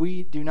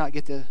 we do not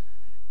get to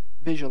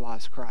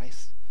visualize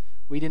Christ.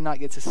 We did not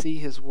get to see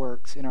his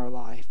works in our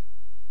life.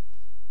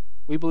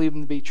 We believe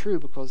them to be true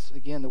because,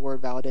 again, the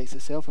word validates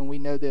itself, and we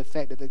know the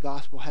effect that the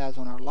gospel has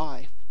on our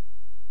life.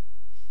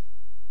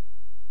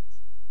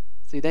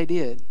 See, they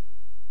did.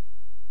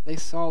 They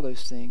saw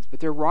those things. But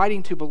they're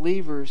writing to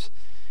believers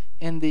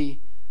in the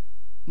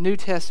New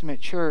Testament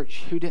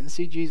church who didn't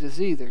see Jesus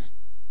either.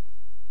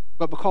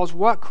 But because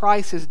what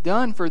Christ has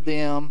done for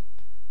them,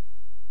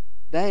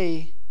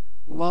 they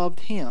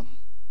loved him.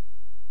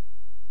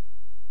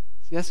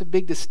 See, that's a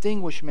big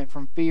distinguishment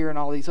from fear and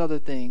all these other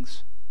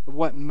things. Of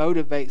what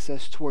motivates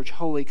us towards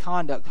holy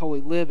conduct,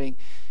 holy living,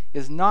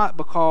 is not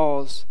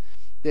because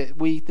that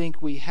we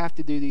think we have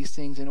to do these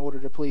things in order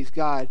to please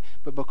God,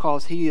 but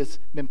because he has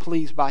been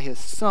pleased by his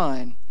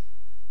Son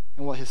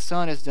and what his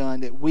Son has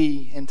done, that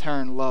we in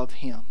turn love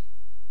him.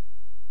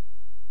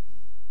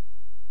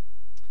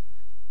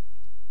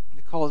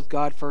 Because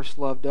God first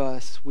loved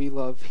us, we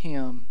love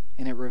him,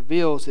 and it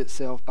reveals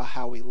itself by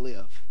how we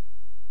live.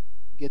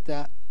 Get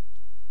that?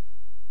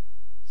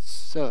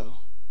 So,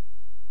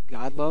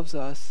 God loves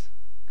us.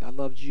 God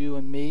loved you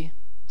and me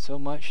so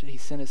much that he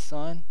sent his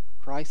Son,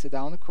 Christ, to die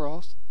on the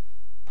cross.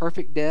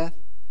 Perfect death,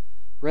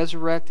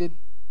 resurrected.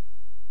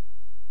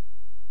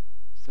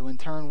 So in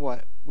turn,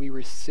 what? We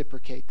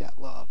reciprocate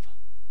that love.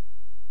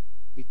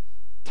 We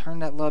turn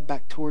that love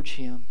back towards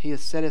him. He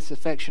has set his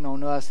affection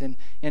on us, and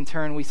in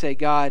turn we say,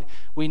 God,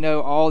 we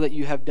know all that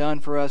you have done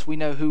for us. We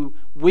know who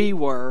we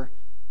were,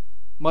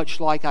 much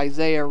like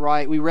Isaiah,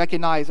 right? We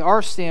recognize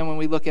our sin when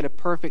we look at a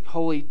perfect,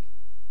 holy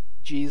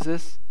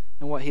Jesus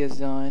and what he has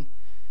done.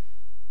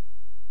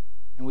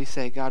 And we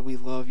say, God, we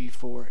love you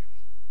for it.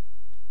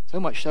 So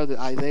much so that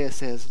Isaiah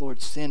says,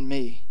 Lord, send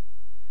me,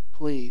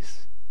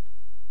 please.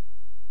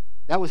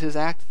 That was his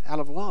act out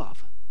of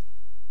love.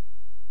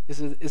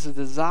 Is a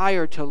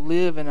desire to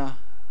live in a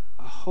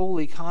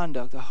holy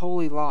conduct, a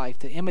holy life,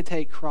 to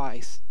imitate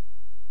Christ.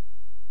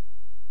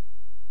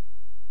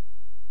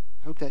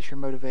 I hope that's your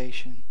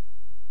motivation.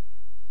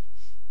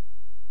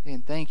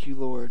 And thank you,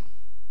 Lord.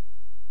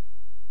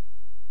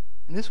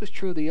 And this was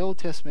true of the Old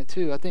Testament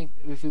too. I think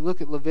if we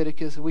look at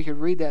Leviticus, we could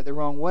read that the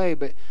wrong way,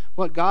 but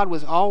what God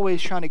was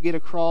always trying to get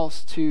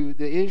across to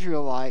the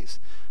Israelites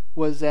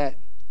was that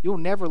you'll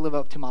never live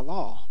up to my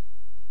law.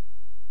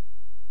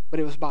 But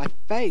it was by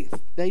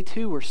faith they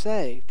too were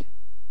saved.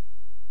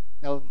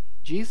 Now,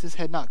 Jesus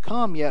had not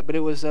come yet, but it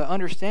was an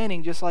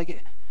understanding, just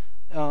like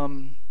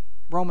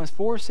Romans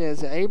 4 says,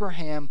 that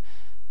Abraham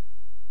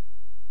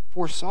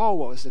foresaw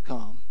what was to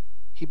come.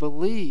 He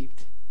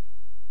believed.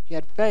 He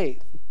had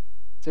faith.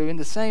 So in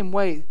the same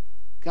way,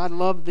 God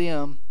loved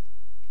them,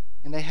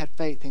 and they had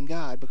faith in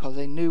God because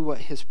they knew what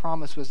his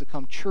promise was to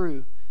come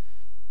true.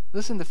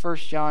 Listen to 1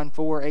 John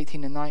 4,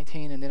 18 and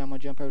 19, and then I'm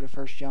going to jump over to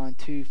 1 John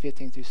 2,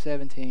 15 through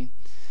 17.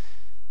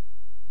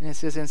 And it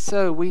says, and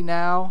so we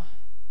know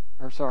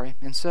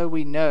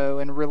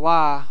and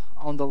rely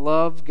on the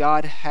love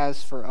God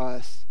has for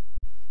us.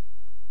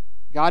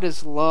 God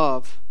is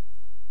love.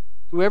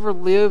 Whoever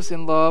lives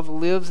in love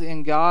lives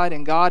in God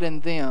and God in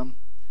them.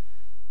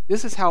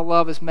 This is how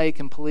love is made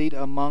complete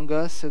among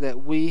us, so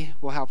that we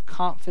will have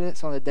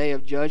confidence on the day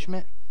of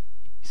judgment.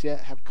 You see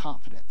that? Have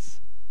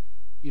confidence.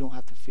 You don't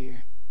have to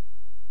fear.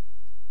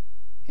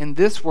 In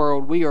this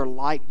world, we are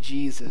like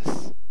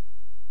Jesus.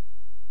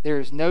 There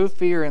is no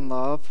fear in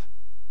love,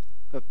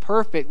 but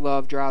perfect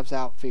love drives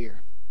out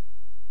fear.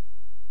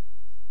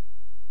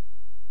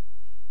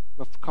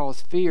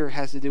 Because fear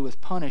has to do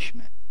with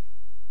punishment.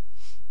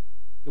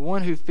 The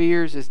one who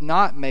fears is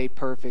not made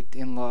perfect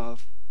in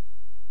love.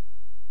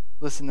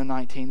 Listen to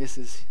 19. This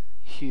is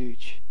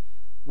huge.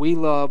 We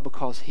love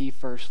because he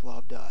first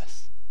loved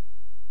us.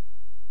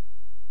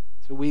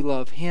 So we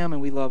love him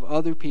and we love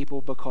other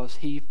people because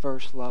he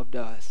first loved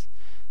us.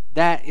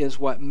 That is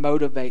what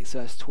motivates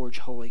us towards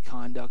holy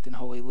conduct and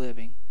holy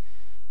living.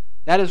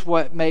 That is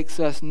what makes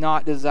us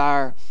not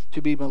desire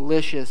to be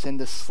malicious and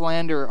to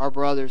slander our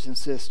brothers and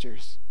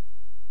sisters.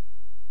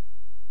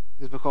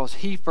 It's because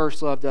he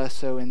first loved us,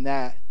 so in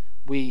that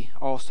we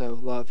also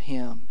love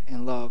him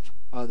and love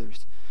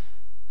others.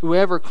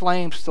 Whoever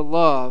claims to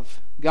love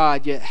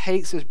God yet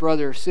hates his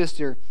brother or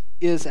sister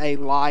is a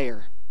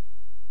liar.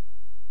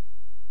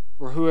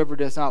 For whoever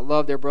does not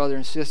love their brother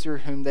and sister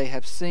whom they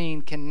have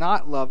seen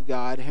cannot love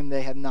God whom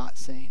they have not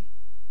seen.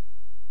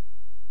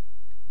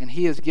 And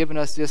he has given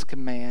us this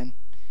command: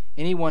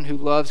 anyone who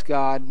loves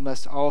God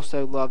must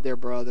also love their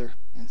brother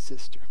and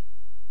sister.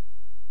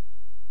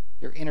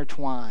 They're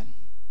intertwined.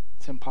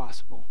 It's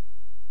impossible.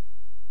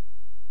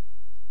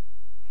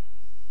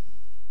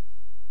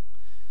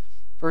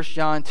 1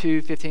 John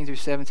 2, 15 through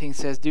 17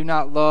 says, do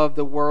not love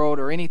the world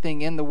or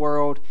anything in the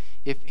world.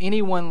 If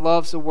anyone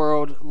loves the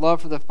world,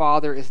 love for the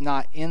Father is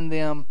not in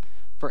them.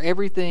 For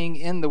everything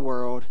in the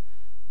world,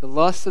 The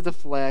lust of the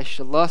flesh,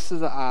 the lust of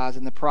the eyes,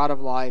 and the pride of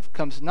life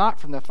comes not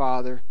from the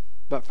Father,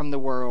 but from the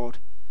world.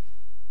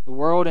 The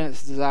world and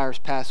its desires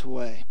pass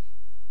away,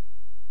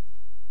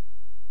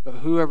 but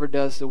whoever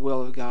does the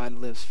will of God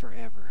lives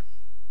forever.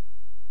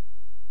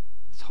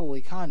 That's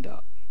holy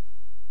conduct.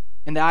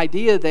 And the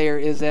idea there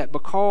is that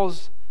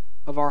because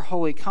of our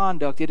holy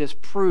conduct, it is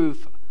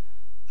proof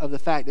of the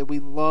fact that we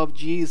love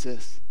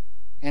Jesus,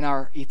 and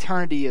our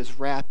eternity is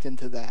wrapped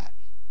into that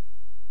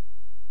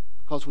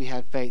because we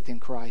have faith in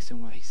Christ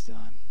and what He's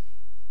done.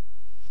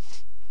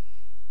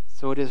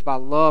 So it is by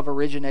love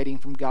originating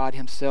from God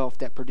Himself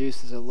that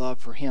produces a love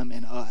for Him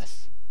in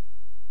us,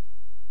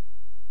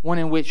 one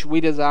in which we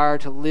desire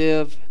to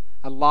live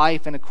a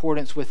life in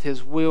accordance with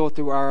His will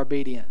through our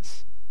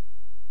obedience.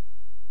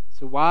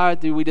 So why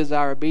do we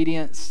desire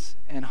obedience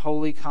and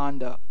holy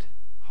conduct,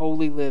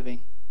 holy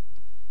living?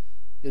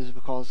 It is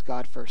because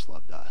God first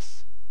loved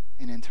us,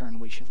 and in turn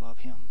we should love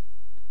Him.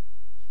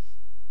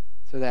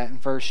 So that in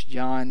 1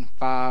 John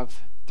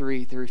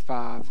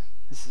 5:3-5,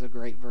 this is a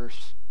great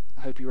verse.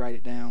 I hope you write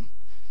it down,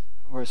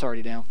 or it's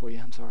already down for you,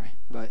 I'm sorry.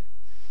 But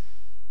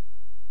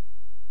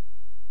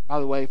by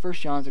the way, 1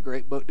 John's a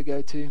great book to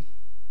go to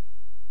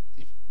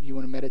if you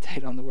want to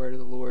meditate on the word of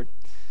the Lord.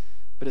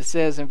 But it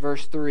says in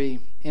verse 3,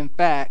 in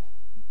fact,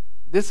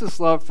 this is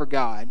love for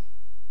God,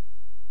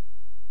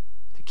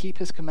 to keep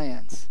His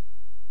commands.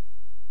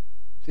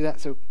 See that?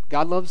 So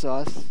God loves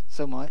us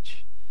so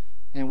much,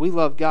 and we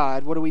love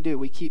God. What do?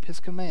 We keep His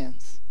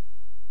commands.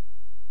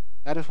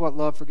 That is what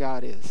love for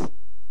God is.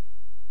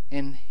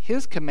 And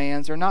His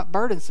commands are not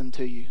burdensome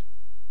to you.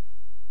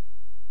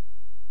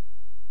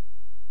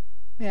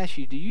 Let me ask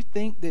you, do you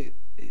think that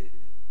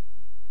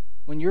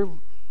when you're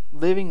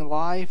living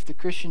life, the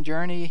Christian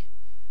journey,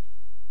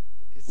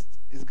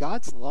 is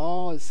God's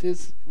law,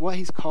 is what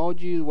He's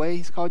called you, the way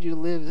He's called you to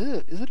live,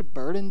 is it a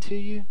burden to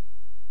you?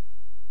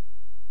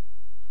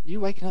 Are you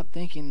waking up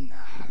thinking,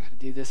 I got to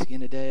do this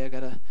again today, I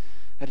got to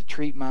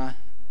treat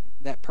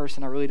that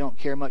person I really don't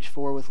care much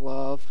for with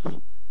love?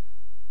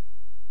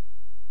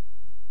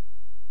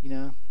 You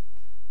know,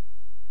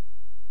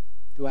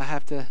 do I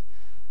have to,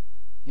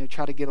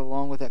 try to get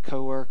along with that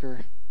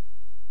coworker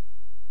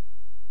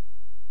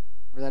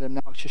or that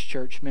obnoxious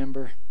church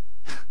member?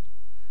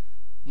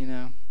 Is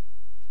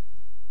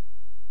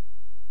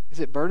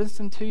it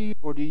burdensome to you,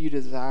 or do you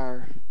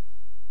desire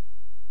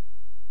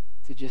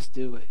to just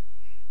do it?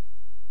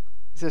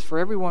 It says, for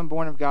everyone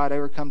born of God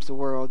overcomes the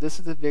world. This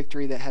is the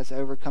victory that has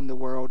overcome the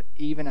world,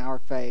 even our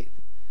faith.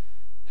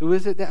 Who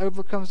is it that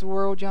overcomes the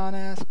world, John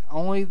asks?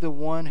 Only the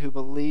one who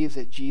believes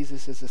that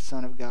Jesus is the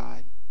Son of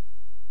God.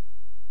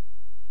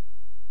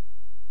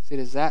 So it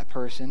is that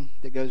person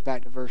that goes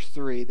back to verse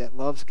 3 that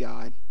loves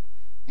God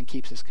and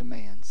keeps His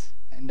commands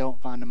and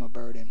don't find them a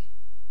burden.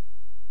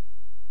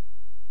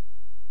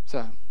 So,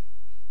 I'm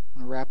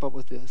going to wrap up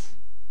with this.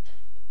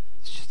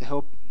 It's just to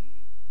help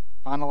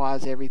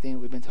finalize everything that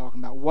we've been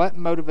talking about. What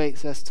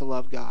motivates us to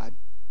love God?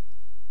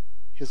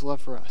 His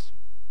love for us.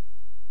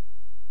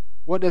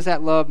 What does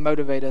that love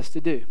motivate us to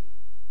do?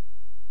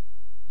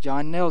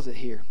 John nails it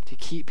here. To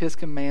keep His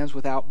commands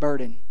without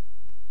burden.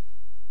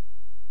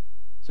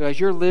 So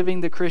as you're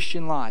living the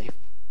Christian life,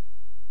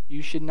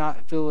 you should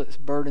not feel it's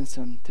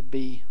burdensome to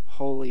be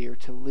holy or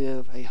to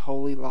live a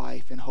holy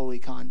life and holy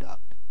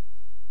conduct.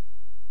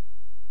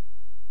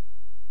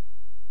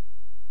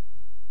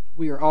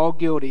 We are all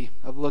guilty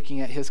of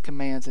looking at His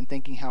commands and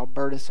thinking how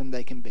burdensome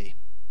they can be.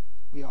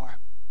 We are.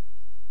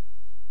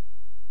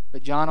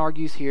 But John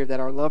argues here that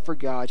our love for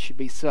God should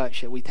be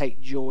such that we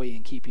take joy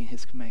in keeping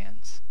His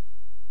commands.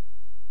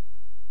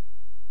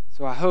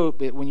 So I hope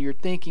that when you're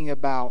thinking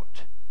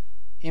about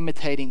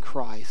imitating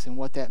Christ and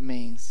what that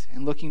means,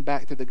 and looking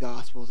back through the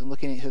Gospels and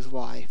looking at His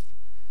life,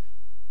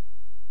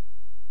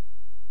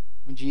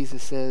 when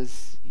Jesus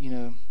says,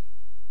 you're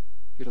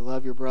to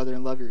love your brother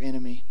and love your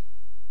enemy,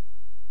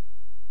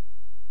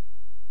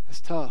 that's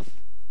tough.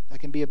 That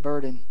can be a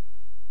burden.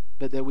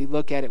 But that we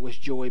look at it with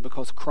joy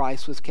because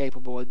Christ was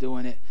capable of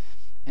doing it,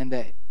 and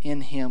that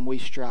in Him we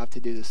strive to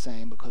do the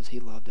same because He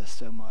loved us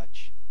so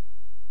much.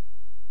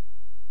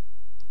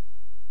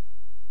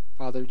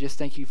 Father, just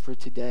thank You for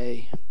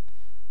today,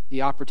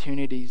 the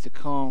opportunities to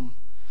come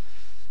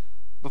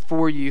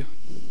before You.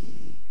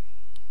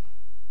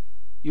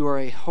 You are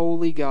a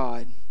holy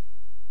God.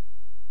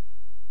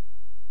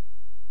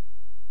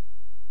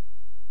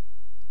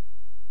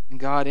 And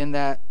God, in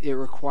that, it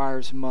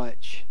requires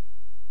much.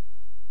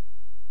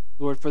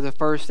 Lord, for the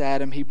first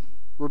Adam, he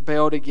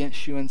rebelled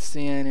against You in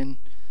sin, and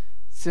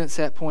since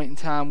that point in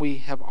time, we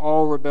have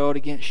all rebelled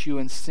against You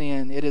in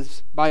sin. It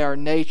is by our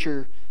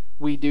nature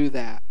we do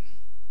that.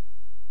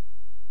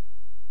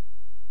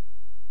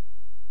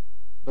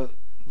 But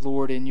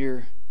Lord, in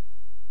Your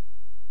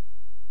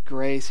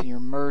grace and Your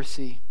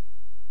mercy,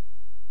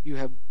 You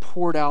have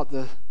poured out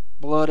the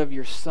blood of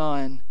Your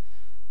Son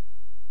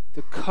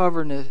to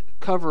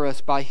cover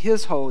us by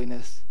His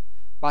holiness,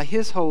 by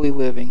His holy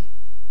living.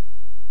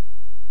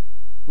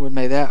 Lord,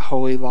 may that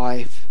holy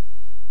life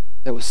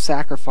that was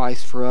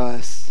sacrificed for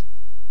us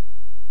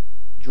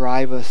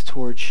drive us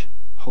towards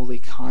holy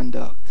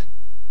conduct,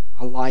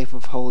 a life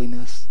of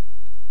holiness.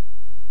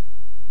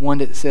 One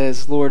that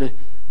says, Lord,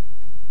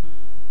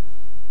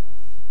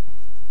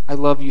 I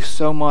love you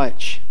so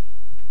much.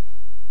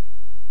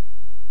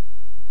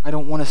 I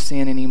don't want to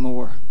sin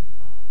anymore.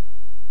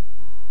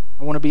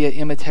 I want to be an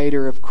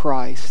imitator of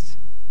Christ.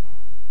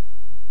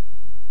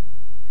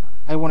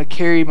 I want to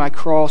carry my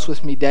cross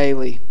with me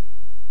daily.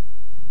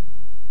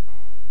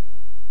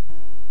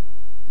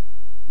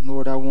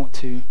 Lord, I want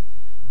to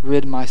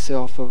rid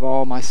myself of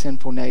all my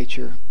sinful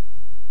nature.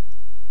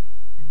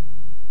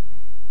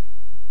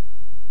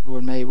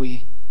 Lord, may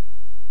we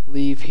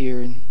leave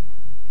here in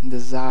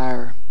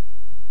desire,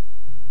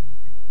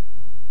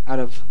 out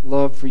of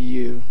love for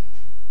you,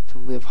 to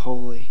live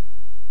holy.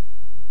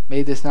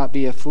 May this not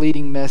be a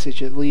fleeting message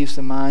that leaves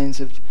the minds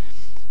of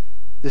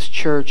this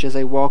church as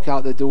they walk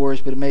out the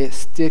doors, but may it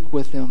stick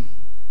with them.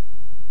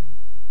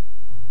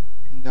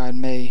 And God,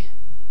 may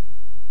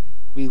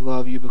we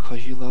love you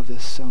because you loved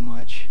us so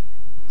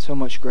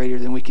much greater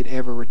than we could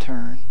ever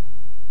return.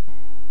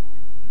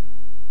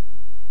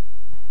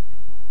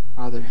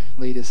 Father,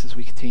 lead us as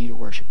we continue to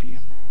worship you.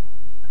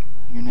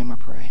 In your name I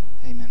pray.